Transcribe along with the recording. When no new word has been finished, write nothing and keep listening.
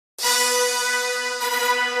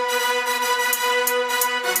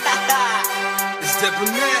It's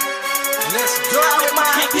Debonair. Let's go. I'm my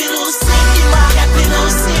capital city, my capital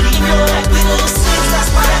city, your capital city. That's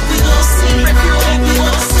my capital city. Rep your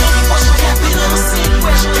capital city. What's your capital city?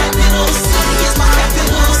 Where's your capital city? It's my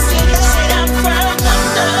capital city. Said I'm from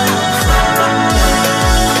London.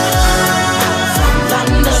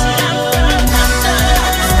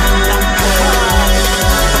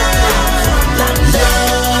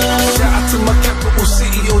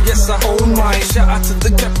 I own mine. Shout out to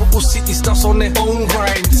the capital cities that's on their own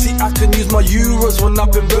grind. See, I can use my euros when I'm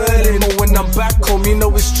in Berlin, or when I'm back home, you know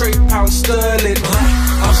it's straight pound sterling.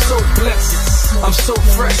 I'm so blessed, I'm so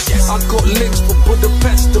fresh. I got links for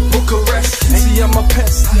Budapest to Bucharest. See, I'm a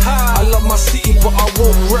pest. I love my city, but I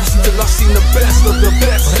won't rest till I've seen the best of the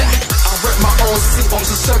best. I rep my own city, on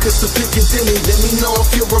the circus to Piccadilly. Let me know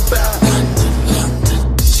if you're about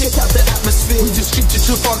check out the atmosphere. We just street to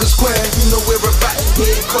Trafalgar Square. You know we're about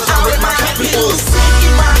here, cause I rep my capital city,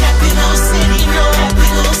 my capital city, your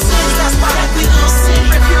capital city. That's my capital city.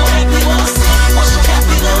 Rep your capital city. What's your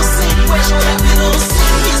capital city? Where's your capital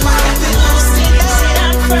city? It's my capital city. Said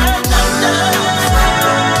I'm from London.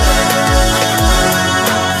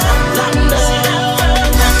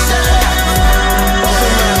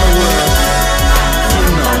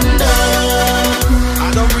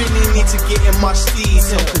 To get in much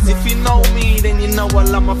detail, cause if you know me, then you know I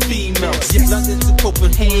love my females. London to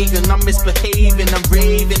Copenhagen, I'm misbehaving, I'm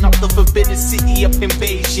raving up the forbidden city up in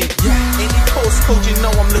Beijing. Any postcode, you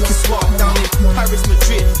know I'm looking smart. Down in Paris,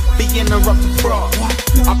 Madrid, Vienna up to Prague.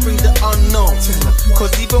 I bring the unknown,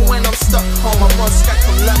 cause even when I'm stuck home, I'm on Skype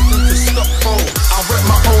from London to Stockholm. I rep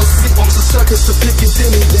my own city, on the circus to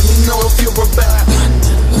Piccadilly. Let me know if you're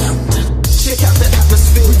about check out the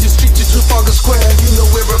atmosphere. We just street to Trafalgar Square. You know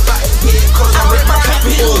we're about here, cause I rep my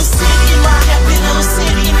capital city, my capital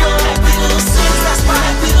city, your capital city. That's my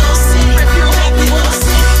capital city. Rep your capital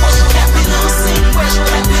city. What's your capital city? Where's your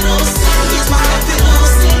capital city? It's my capital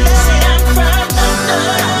city. Said I'm from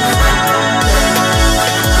London.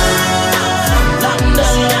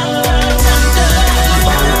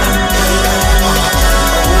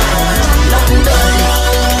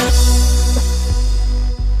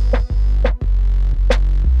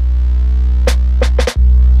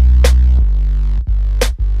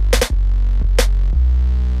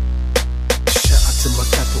 To my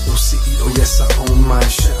capital city, oh yes I own mine.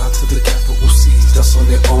 Shout out to the capital cities that's on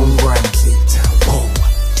their own